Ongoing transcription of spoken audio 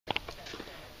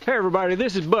Hey everybody,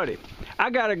 this is Buddy. I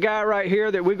got a guy right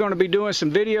here that we're going to be doing some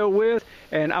video with,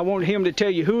 and I want him to tell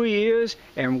you who he is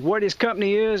and what his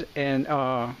company is, and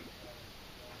What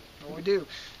we do.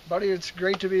 Buddy, it's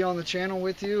great to be on the channel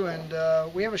with you, and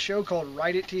we have a show called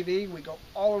Ryde It TV. We go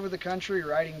all over the country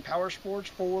riding Powersports,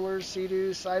 four-wheelers,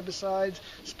 Sea-Doos, side-by-sides,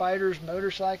 Spyders,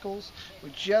 motorcycles. We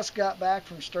just got back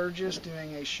from Sturgis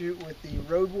doing a shoot with the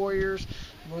Road Warriors,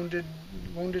 wounded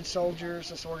soldiers.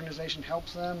 This organization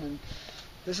helps them, and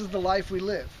this is the life we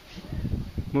live.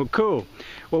 well, cool.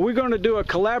 Well, we're going to do a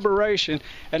collaboration,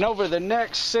 and over the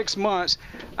next 6 months,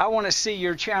 I want to see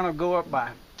your channel go up by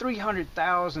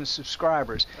 300,000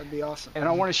 subscribers. That'd be awesome. And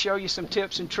I want to show you some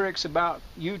tips and tricks about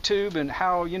YouTube and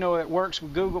how, you know, it works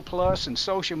with Google Plus and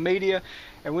social media.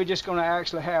 And we're just going to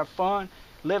actually have fun,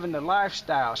 living the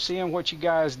lifestyle, seeing what you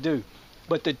guys do.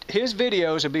 But his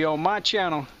videos will be on my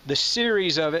channel, the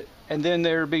series of it, and then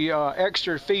there'll be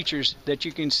extra features that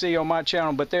you can see on my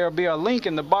channel. But there'll be a link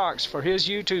in the box for his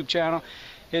YouTube channel,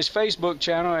 his Facebook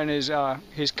channel, and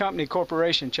his company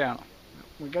corporation channel.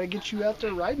 We got to get you out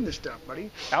there riding this stuff,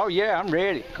 buddy. Oh yeah, I'm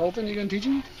ready. Colton, you going to teach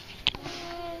him?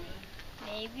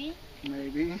 Maybe.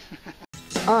 Maybe.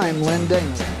 I'm Len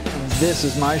Damouth, and this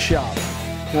is my shop.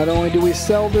 Not only do we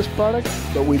sell this product,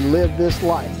 but we live this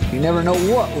life. You never know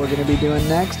what we're going to be doing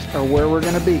next or where we're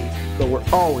going to be, but we're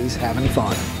always having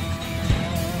fun.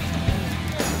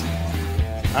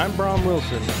 I'm Brom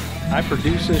Wilson. I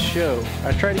produce this show.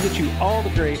 I try to get you all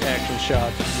the great action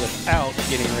shots without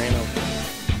getting ran over.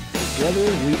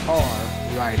 Together we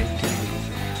are Ryde It TV.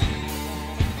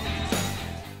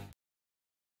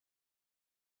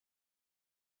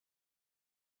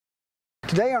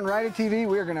 Today on Ryde It TV,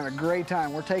 we are going to have a great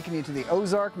time. We're taking you to the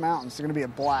Ozark Mountains. They're going to be a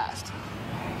blast.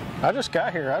 I just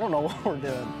got here. I don't know what we're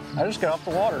doing. I just got off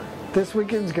the water. This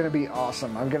weekend's going to be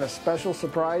awesome. I've got a special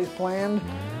surprise planned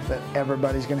that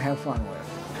everybody's going to have fun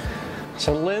with.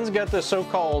 So Len's got this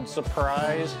so-called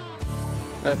surprise.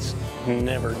 That's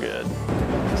never good.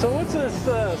 So what's this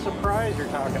surprise you're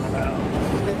talking about?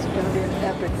 It's going to be an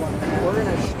epic one. We're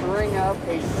going to string up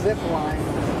a zip line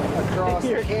across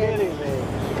the canyon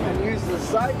and use the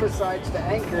side-by-sides to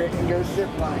anchor it and go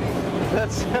zip lining.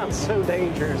 That sounds so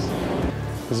dangerous.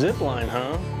 Zip line,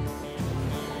 huh?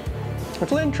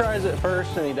 If Len tries it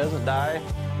first and he doesn't die,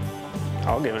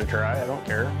 I'll give it a try. I don't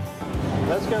care.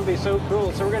 That's going to be so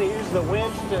cool. So we're going to use the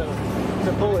winch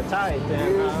to pull it tight then.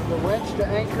 Use the winch to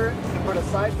anchor it, put a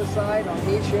side-by-side on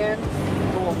each end,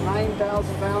 pull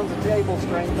 9,000 pounds of table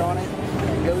strength on it,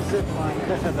 and go zip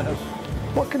lining.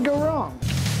 What could go wrong?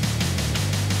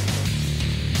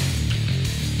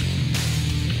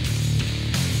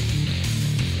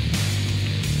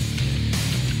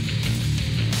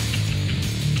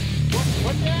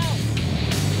 Look out!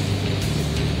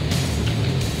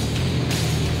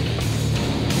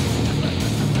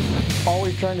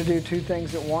 Always trying to do two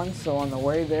things at once, so on the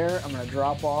way there, I'm going to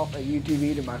drop off a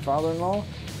UTV to my father-in-law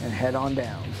and head on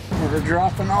down. We're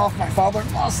dropping off my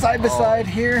father-in-law's side-by-side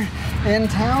here in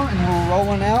town, and we're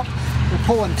rolling out. We're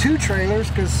pulling two trailers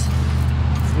because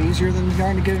it's easier than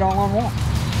trying to get it all on one.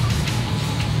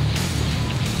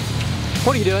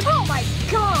 What are you doing? Oh my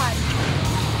God!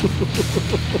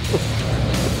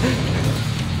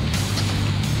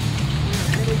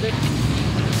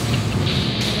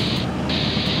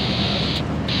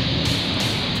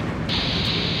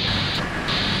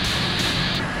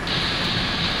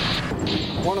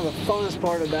 One of the funnest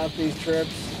part about these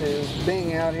trips is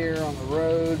being out here on the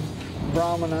road.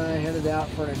 Brom and I headed out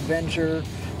for an adventure.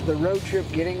 The road trip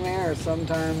getting there is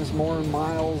sometimes more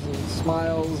miles and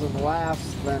smiles and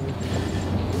laughs than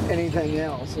anything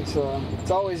else. It's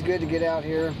always good to get out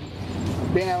here,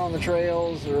 being out on the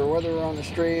trails, or whether we're on the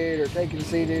street or taking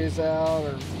Sea-Doos out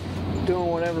or doing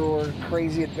whatever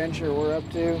crazy adventure we're up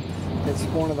to. It's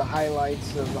one of the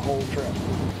highlights of the whole trip.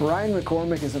 Ryan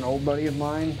McCormick is an old buddy of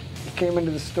mine. He came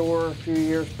into the store a few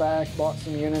years back, bought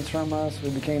some units from us. We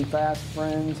became fast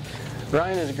friends.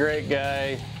 Ryan is a great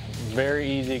guy, very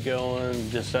easygoing,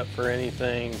 just up for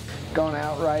anything. Gone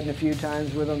out riding a few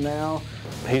times with him now.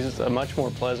 He's a much more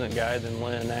pleasant guy than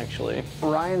Len, actually.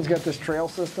 Ryan's got this trail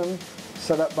system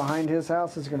set up behind his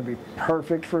house. It's going to be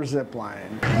perfect for zip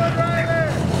lining.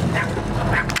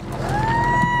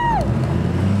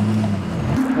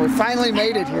 We finally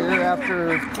made it here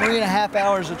after 3.5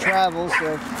 hours of travel,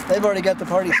 so they've already got the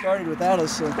party started without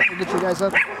us, so we'll get you guys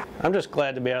up. I'm just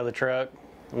glad to be out of the truck.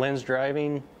 Len's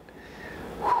driving.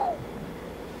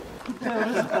 It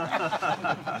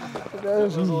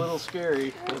was a little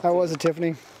scary. How was it,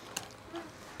 Tiffany?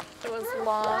 It was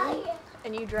long,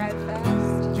 and you drive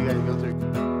fast. Did you guys go through?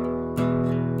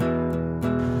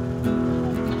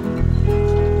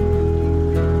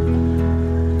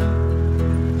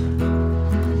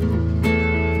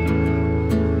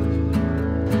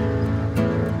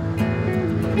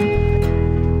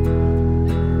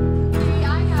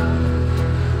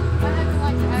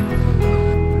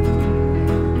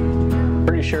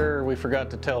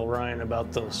 forgot to tell Ryan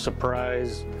about the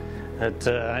surprise that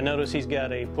I noticed he's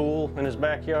got a pool in his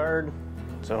backyard.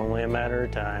 It's only a matter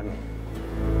of time.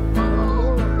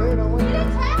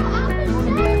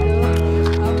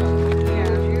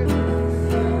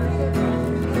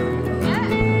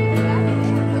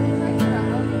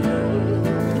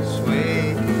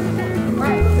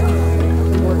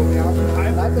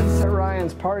 I've been at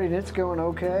Ryan's party and it's going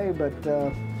okay, but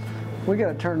we got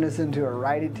to turn this into a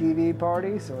Ryde It TV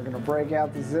party, so we're going to break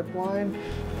out the zip line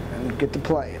and get to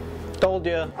play. Told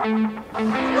ya. Pull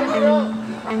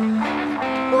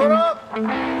it up!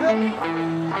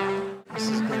 This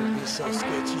is going to be so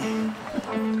sketchy.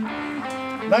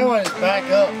 Might want to back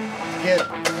up to get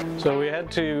it. So we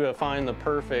had to find the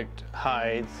perfect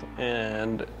height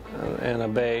and a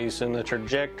base and the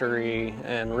trajectory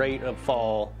and rate of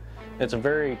fall. It's a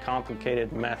very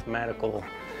complicated mathematical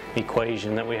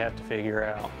equation that we have to figure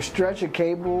out. Stretch a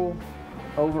cable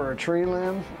over a tree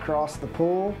limb across the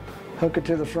pool, hook it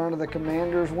to the front of the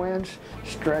commander's winch,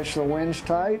 stretch the winch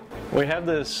tight. We have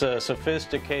this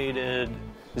sophisticated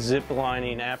zip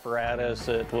lining apparatus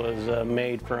that was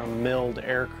made from milled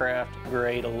aircraft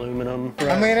grade aluminum.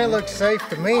 I mean, it looks safe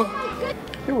to me.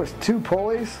 It was 2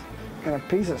 pulleys and a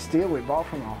piece of steel we bought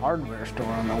from a hardware store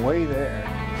on the way there.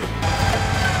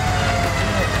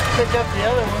 Pick up the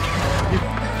other one.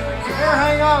 Here,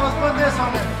 hang on, let's put this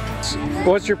on there.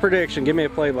 What's your prediction? Give me a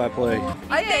play-by-play.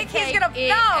 I think he's gonna he's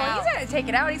not gonna take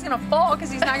it out. He's gonna fall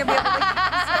because he's not gonna be able to get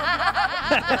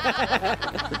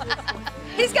himself.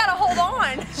 He's got to hold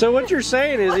on. So what you're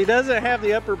saying is he doesn't have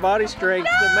the upper body strength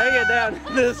to make it down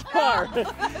this far.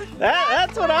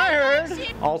 That's what I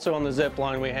heard. Also on the zip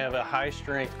line we have a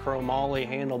high-strength chromoly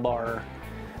handlebar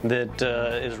that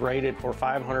is rated for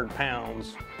 500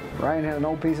 pounds. Ryan had an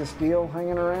old piece of steel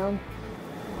hanging around.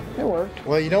 It worked.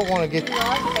 Well, you don't want to get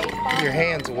your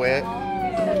hands wet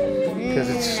because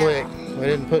it's slick. We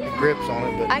didn't put the grips on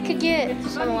it, but I could get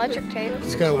some electric tape.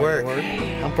 it's going to work.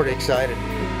 I'm pretty excited.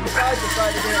 Side to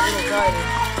side to get it a little tighter.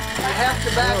 You have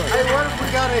to back. Hey, what if we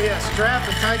got a strap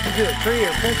and tight to a tree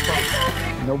or fence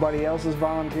post? Nobody else is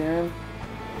volunteering.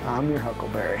 I'm your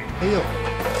Huckleberry. Heel.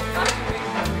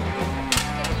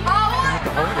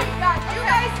 Oh my God! You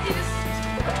guys can just.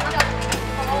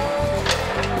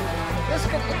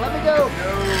 Let me go.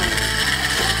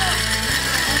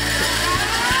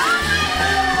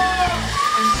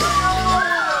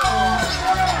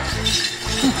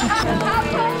 How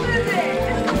cold is it?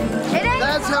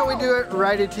 That's how we do it,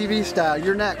 Ryde It TV style.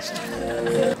 You're next.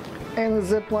 And the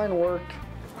zip line worked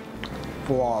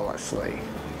flawlessly.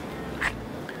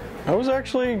 I was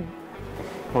actually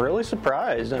really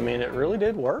surprised. I mean, it really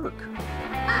did work.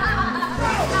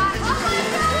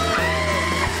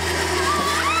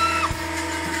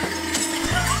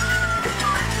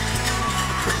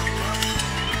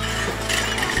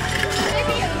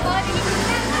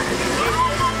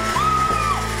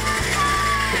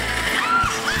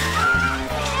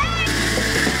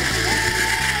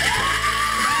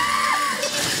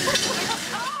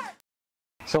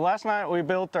 So last night we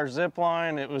built our zip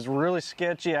line. It was really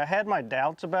sketchy. I had my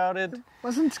doubts about it. It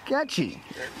wasn't sketchy.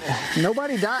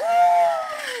 Nobody died.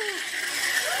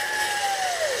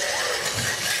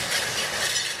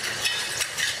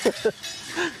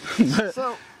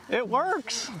 So it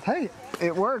works. Hey,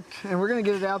 it worked. And we're gonna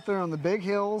get it out there on the big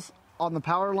hills on the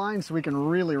power line so we can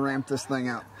really ramp this thing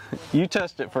up. You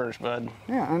test it first, bud.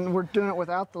 Yeah, and we're doing it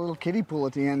without the little kiddie pool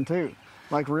at the end too,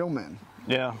 like real men.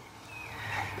 Yeah.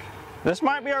 This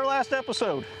might be our last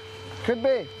episode. Could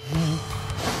be.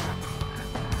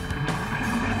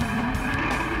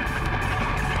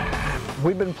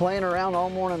 We've been playing around all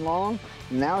morning long.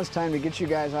 Now it's time to get you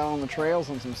guys out on the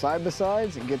trails on some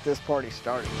side-by-sides and get this party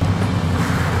started.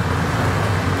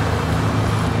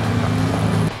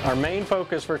 Our main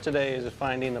focus for today is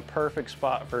finding the perfect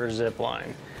spot for a zip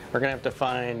line. We're gonna have to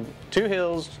find 2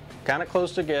 hills kind of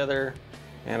close together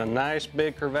and a nice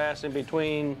big crevasse in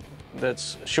between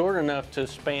that's short enough to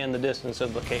span the distance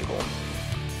of the cable.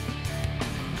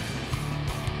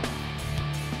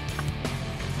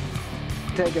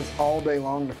 It'll take us all day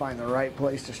long to find the right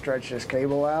place to stretch this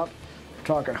cable out. We're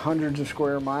talking hundreds of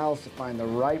square miles to find the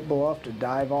right bluff to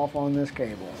dive off on this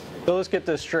cable. So let's get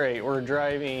this straight. We're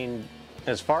driving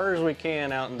as far as we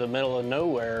can out in the middle of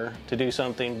nowhere to do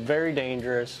something very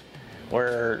dangerous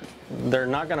where they're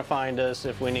not going to find us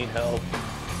if we need help.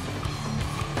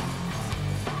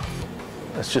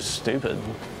 That's just stupid.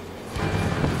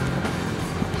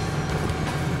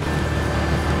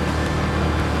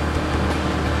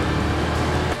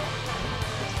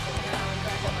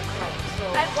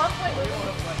 At one point,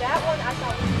 that one I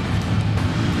thought.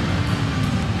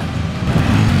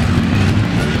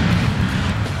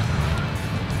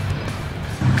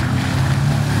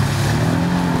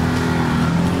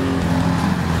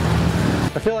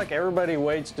 Everybody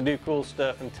waits to do cool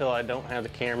stuff until I don't have the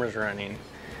cameras running.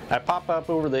 I pop up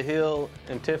over the hill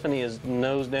and Tiffany is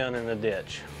nose down in the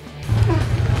ditch.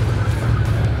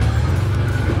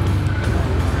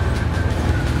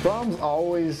 Brom's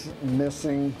always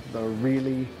missing the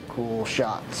really cool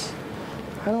shots.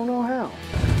 I don't know how.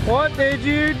 What did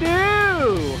you do?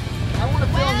 I want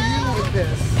to film you with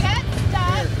this.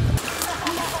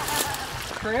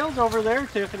 Trail's over there,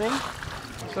 Tiffany.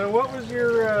 So what was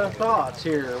your thoughts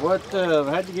here?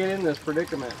 How'd you get in this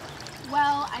predicament?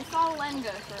 Well, I saw Len go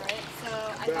through it, so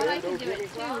I thought I could do it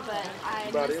too, but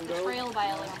I missed the trail by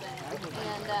a little bit,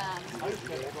 and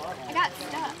I got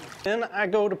stuck. Then I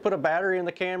go to put a battery in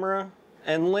the camera,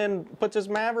 and Len puts his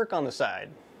Maverick on the side.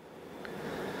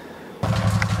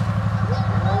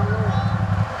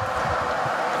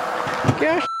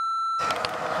 Gosh.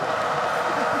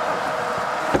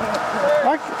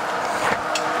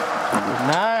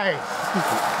 Nice.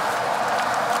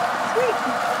 Sweet.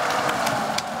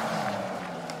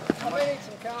 I may need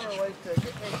some counterweight to get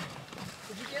me.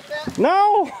 Did you get that?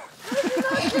 No!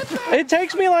 It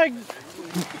takes me like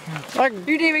You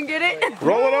didn't even get it?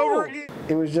 roll it over.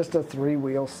 It was just a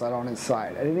three-wheel set on its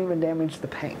side. I didn't even damage the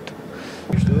paint.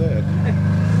 Used to that.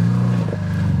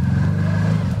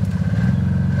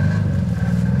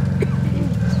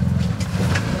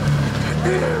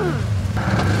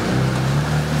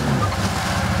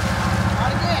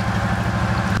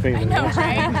 I know,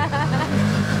 right?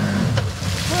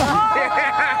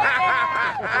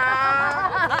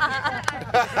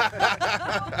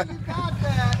 You got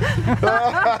that.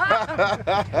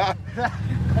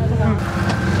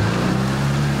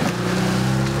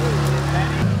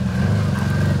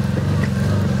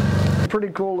 Pretty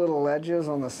cool little ledges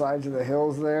on the sides of the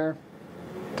hills there.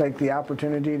 Take the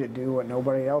opportunity to do what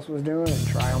nobody else was doing and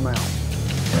try them out.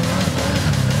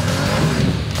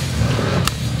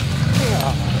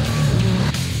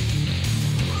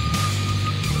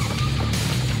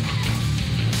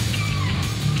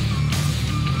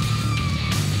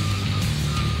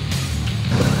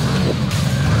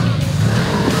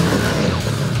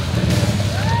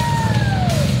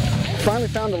 Finally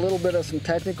found a little bit of some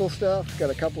technical stuff.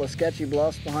 Got a couple of sketchy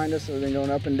bluffs behind us that have been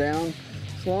going up and down.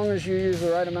 As long as you use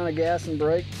the right amount of gas and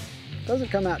brake, it doesn't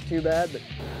come out too bad. But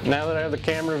Now that I have the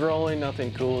cameras rolling,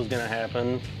 nothing cool is gonna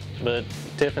happen. But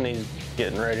Tiffany's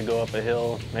getting ready to go up a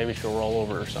hill. Maybe she'll roll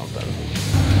over or something.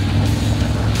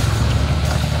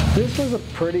 this was a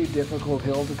pretty difficult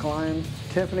hill to climb.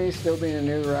 Tiffany, still being a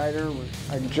new rider,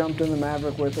 I jumped in the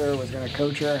Maverick with her, was going to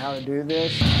coach her how to do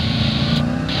this.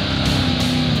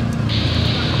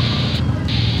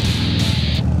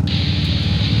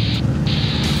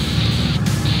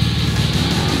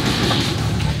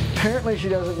 Apparently she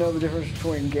doesn't know the difference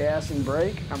between gas and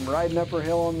brake. I'm riding up her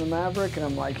hill on the Maverick and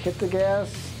I'm like, hit the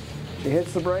gas. She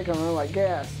hits the brake and I'm like,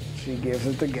 gas. She gives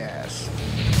it the gas.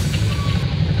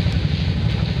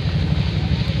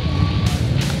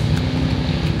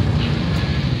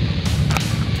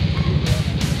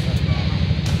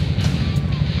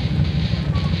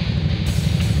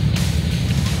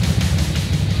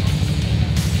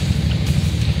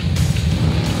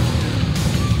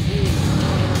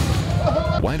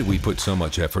 Why do we put so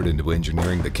much effort into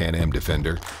engineering the CanAm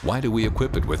Defender? Why do we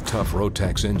equip it with tough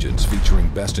Rotax engines featuring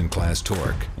best-in-class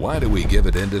torque? Why do we give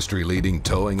it industry-leading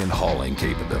towing and hauling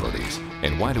capabilities?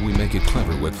 And why do we make it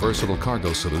clever with versatile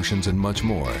cargo solutions and much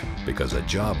more? Because a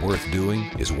job worth doing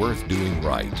is worth doing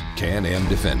right. CanAm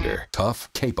Defender.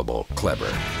 Tough, capable, clever.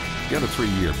 Get a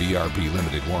 3-year VRP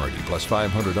limited warranty plus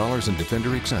 $500 in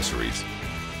Defender accessories.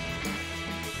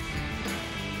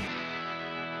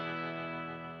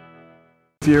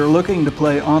 If you're looking to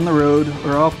play on the road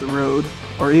or off the road,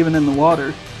 or even in the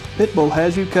water, Pitbull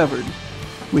has you covered.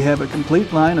 We have a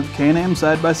complete line of CanAm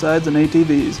side-by-sides and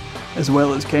ATVs, as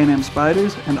well as CanAm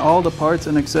Spyders and all the parts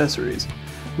and accessories.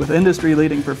 With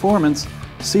industry-leading performance,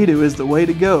 Sea-Doo is the way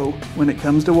to go when it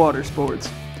comes to water sports.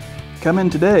 Come in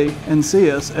today and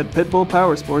see us at Bull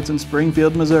Powersports in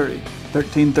Springfield, Missouri,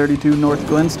 1332 North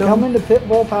Glenstone. Come into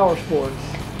Bull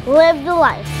Powersports. Live the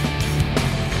life.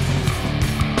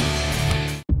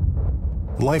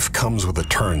 Life comes with a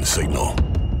turn signal.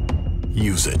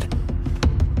 Use it.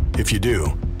 If you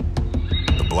do,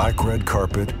 the black red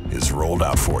carpet is rolled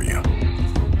out for you.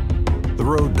 The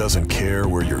road doesn't care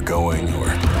where you're going or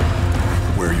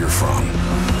where you're from.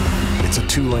 It's a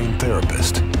two-lane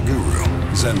therapist,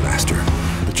 guru, Zen master,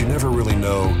 but you never really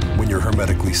know when you're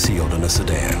hermetically sealed in a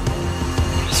sedan.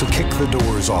 So kick the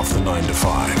doors off the 9 to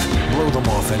 5. Blow them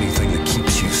off anything that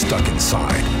keeps you stuck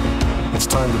inside. It's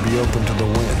time to be open to the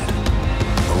wind,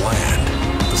 the land,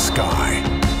 the sky,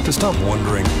 to stop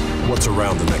wondering what's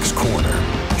around the next corner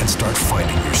and start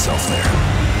finding yourself there.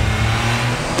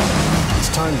 It's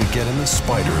time to get in the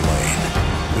Spyder lane,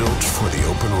 built for the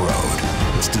open road.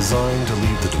 It's designed to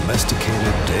leave the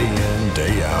domesticated day in,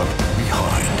 day out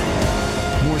behind.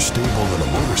 More stable than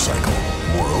a motorcycle,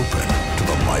 more open to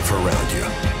the life around you,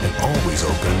 and always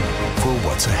open for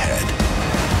what's ahead.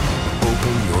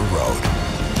 Open your road.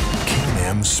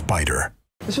 CanAm Spyder.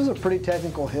 This was a pretty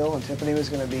technical hill and Tiffany was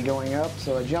going to be going up,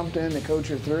 so I jumped in to coach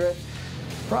her through it.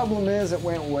 Problem is, it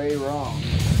went way wrong.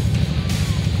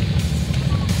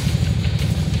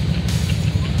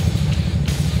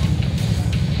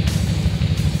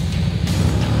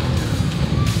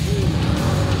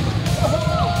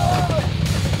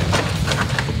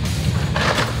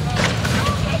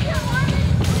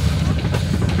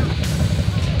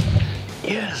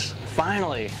 Yes,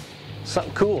 finally.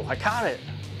 Something cool. I caught it.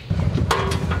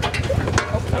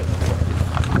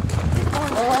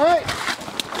 All right.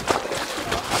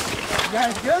 You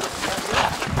guys good?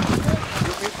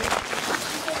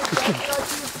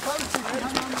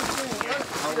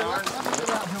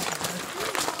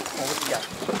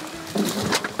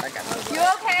 You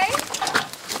okay?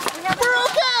 We're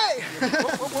okay!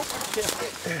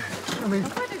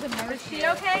 Is she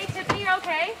okay? Tiffany, you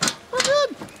okay? We're good!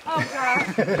 Oh, God.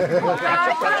 Oh,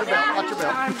 God. Watch your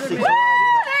belt.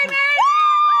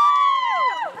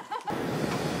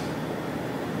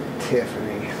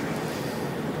 Tiffany.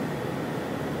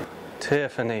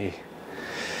 Tiffany.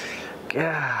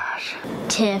 Gosh.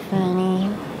 Tiffany.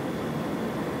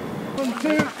 1, 2,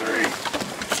 3.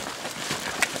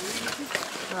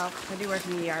 Well, I do work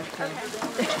in the ER, so.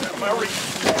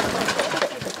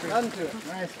 Run to it.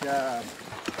 Nice job.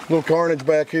 Little carnage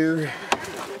back here.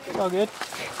 All good.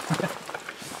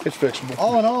 It's fixable.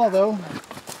 All in all, though,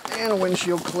 and a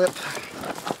windshield clip.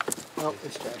 Oh,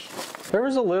 it's trash. There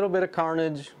was a little bit of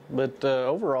carnage, but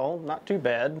overall, not too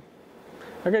bad.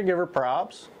 I gotta give her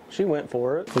props. She went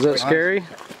for it. Was that scary?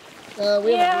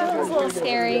 Yeah, it was a little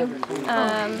scary.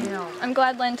 I'm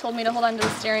glad Len told me to hold on to the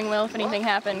steering wheel if anything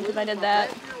happened, because I did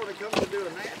that.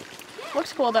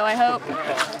 Looks cool, though, I hope.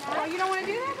 Oh, you don't want to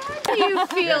do that? How do you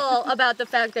feel about the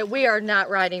fact that we are not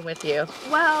riding with you?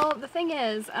 Well, the thing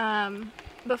is,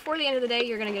 before the end of the day,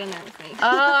 you're going to get in there with me.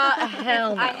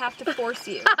 Hell no. I have to force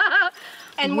you.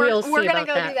 And We'll we're see going to about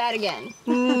go that. do that again.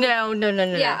 No.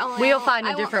 Yeah, only We'll find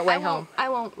a different way home. I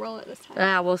won't roll it this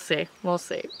time. We'll see. We'll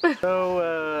see.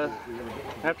 So,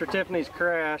 after Tiffany's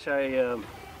crash, I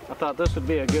thought this would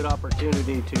be a good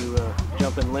opportunity to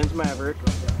jump in Len's Maverick.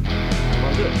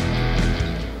 I'll do it.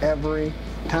 Every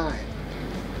time.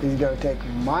 He's got to take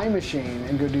my machine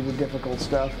and go do the difficult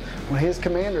stuff when his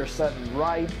commander's sitting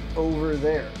right over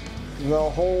there the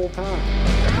whole time.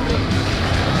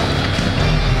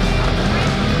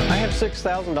 I have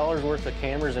 $6,000 worth of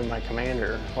cameras in my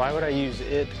Commander. Why would I use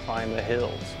it to climb the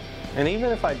hills? And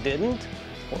even if I didn't,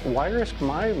 why risk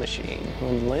my machine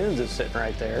when Len's is sitting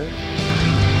right there?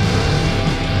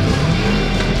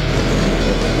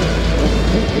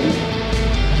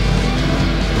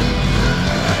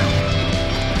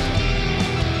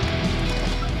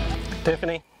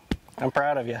 Tiffany, I'm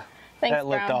proud of you. Thanks, that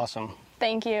looked Brown. awesome.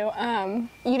 Thank you.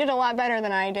 You did a lot better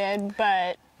than I did,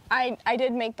 but I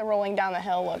did make the rolling down the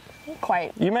hill look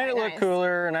quite You made it look nice.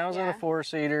 cooler, and I was in a Yeah.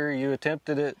 4-seater. You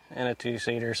attempted it in a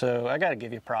 2-seater, so I got to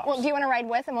give you props. Well, do you want to ride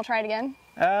with and we'll try it again?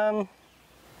 I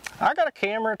got a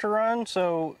camera to run,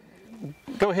 so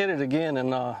go hit it again,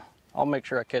 and I'll make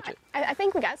sure I catch it. I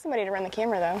think we got somebody to run the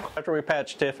camera, though. After we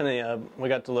patched Tiffany up, we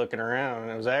got to looking around,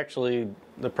 and it was actually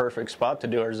the perfect spot to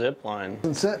do our zip line.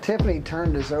 Since Tiffany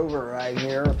turned us over right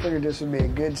here, I figured this would be a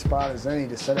good spot as any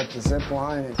to set up the zip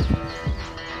line. And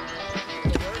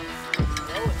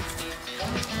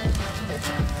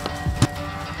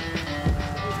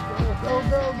go,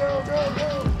 go, go, go,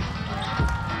 go.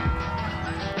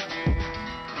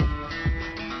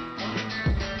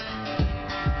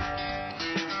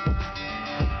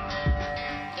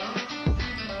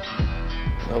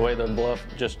 The way the bluff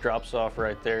just drops off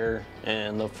right there,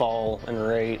 and the fall and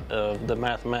rate of the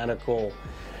mathematical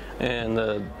and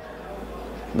the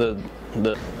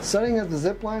Setting up the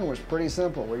zip line was pretty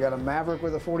simple. We got a Maverick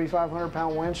with a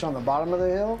 4,500-pound winch on the bottom of the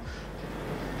hill.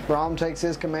 Brom takes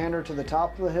his commander to the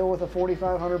top of the hill with a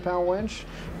 4,500-pound winch.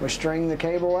 We string the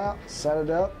cable out, set it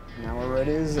up, now we're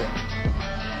ready to zip.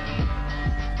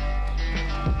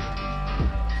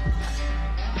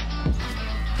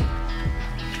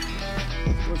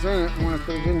 What's in it? I want to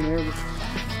put it in there. You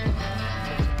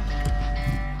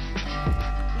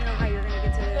know how you're going to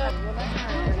get to the... Well, that's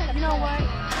not... You know what?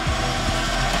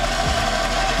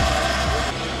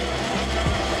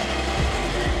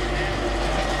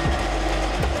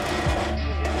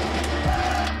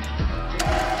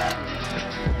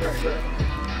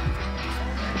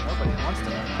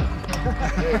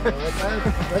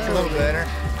 better.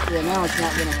 Yeah, now it's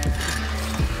not gonna.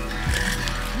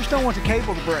 Just don't want the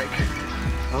cable to break.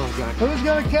 Oh God. Who's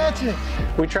gonna catch it?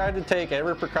 We tried to take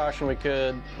every precaution we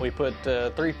could. We put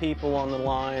 3 people on the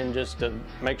line just to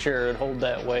make sure it would hold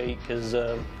that weight, because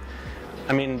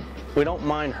I mean, we don't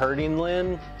mind hurting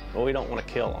Len, but we don't want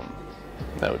to kill him.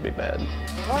 That would be bad.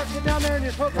 All right, get down there and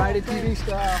just hook Ryde It TV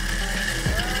style.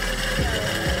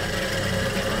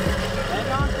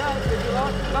 Hang on tight, because you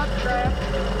lost the butt strap.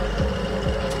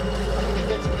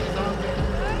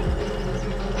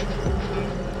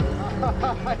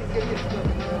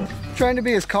 Trying to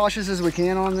be as cautious as we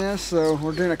can on this, so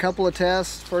we're doing a couple of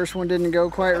tests. First one didn't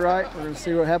go quite right. We're going to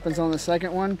see what happens on the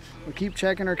second one. We'll keep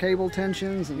checking our cable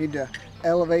tensions. We need to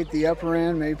elevate the upper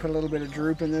end, maybe put a little bit of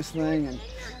droop in this thing, and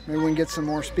maybe we can get some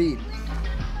more speed.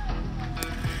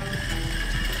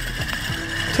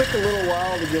 Took a little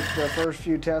while to get the first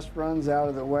few test runs out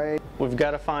of the way. We've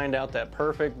got to find out that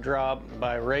perfect drop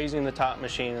by raising the top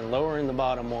machine and lowering the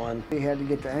bottom one. We had to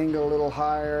get the angle a little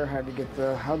higher, had to get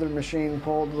the other machine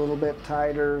pulled a little bit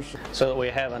tighter. So that we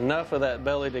have enough of that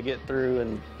belly to get through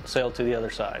and sail to the other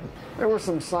side. There was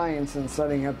some science in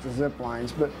setting up the zip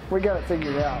lines, but we got it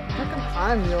figured out. How come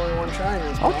I'm the only one trying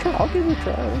this? I'll give you a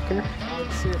try, I don't care.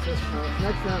 Let's see if this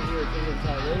next round here is a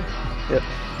tight, ready? Yep.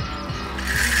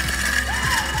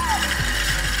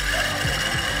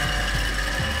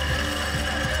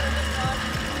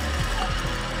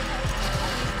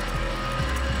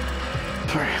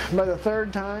 By the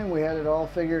third time, we had it all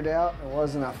figured out. It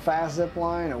wasn't a fast zip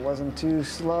line, it wasn't too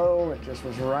slow, it just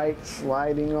was right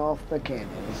sliding off the canyon.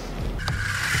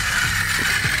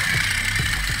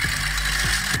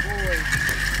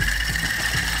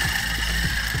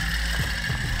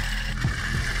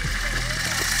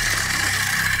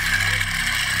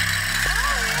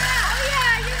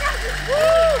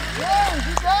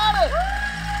 You got it!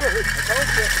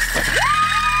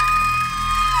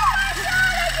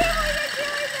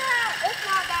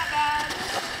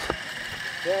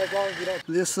 Yeah, as long as you don't.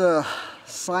 This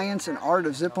science and art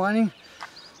of ziplining,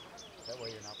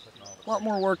 a lot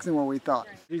more work than what we thought.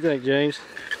 What do you think, James?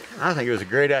 I think it was a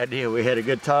great idea. We had a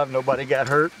good time. Nobody got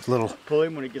hurt. It's a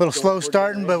little slow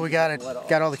starting, but we got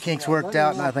all the kinks worked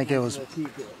out, and I think it was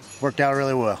worked out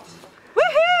really well.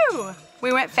 Woohoo!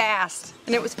 We went fast,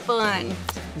 and it was fun.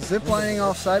 Ziplining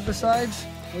off side-by-sides,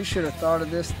 we should have thought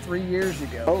of this 3 years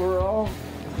ago. Overall,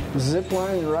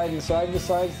 ziplining and riding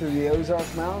side-by-sides through the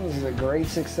Ozark Mountains is a great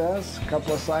success. A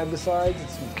couple of side-by-sides and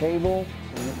some cable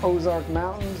in the Ozark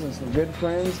Mountains and some good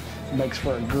friends. It makes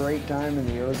for a great time in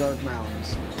the Ozark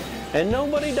Mountains. And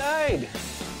nobody died.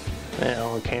 Yeah,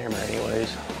 on camera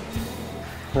anyways.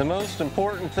 The most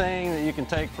important thing that you can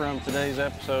take from today's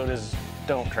episode is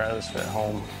don't try this at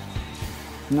home.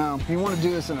 No, you want to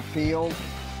do this in a field,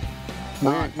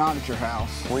 not at your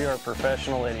house. We are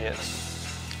professional idiots.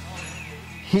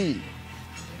 We.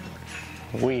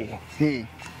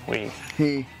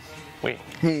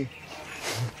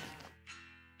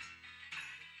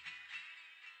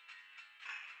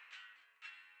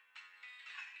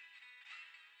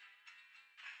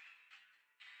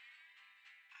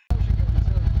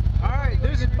 All right,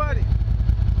 this is Buddy.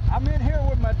 I'm in here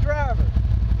with my driver.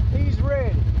 He's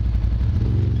ready.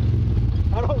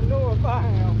 I don't know if I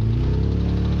am.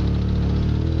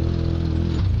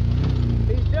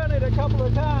 He's done it a couple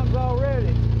of times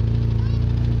already.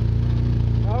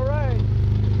 All right.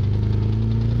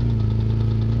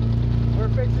 We're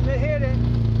fixing to hit it.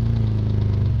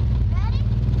 Ready?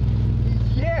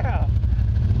 Yeah.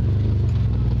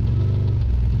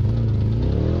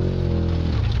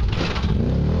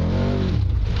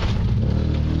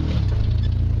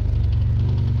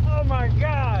 Oh my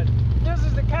God. This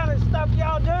is the kind of stuff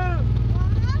y'all do?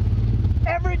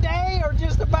 Every day or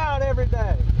just about every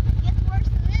day? It gets worse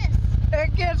than this.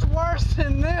 It gets worse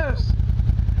than this.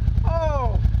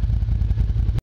 Oh.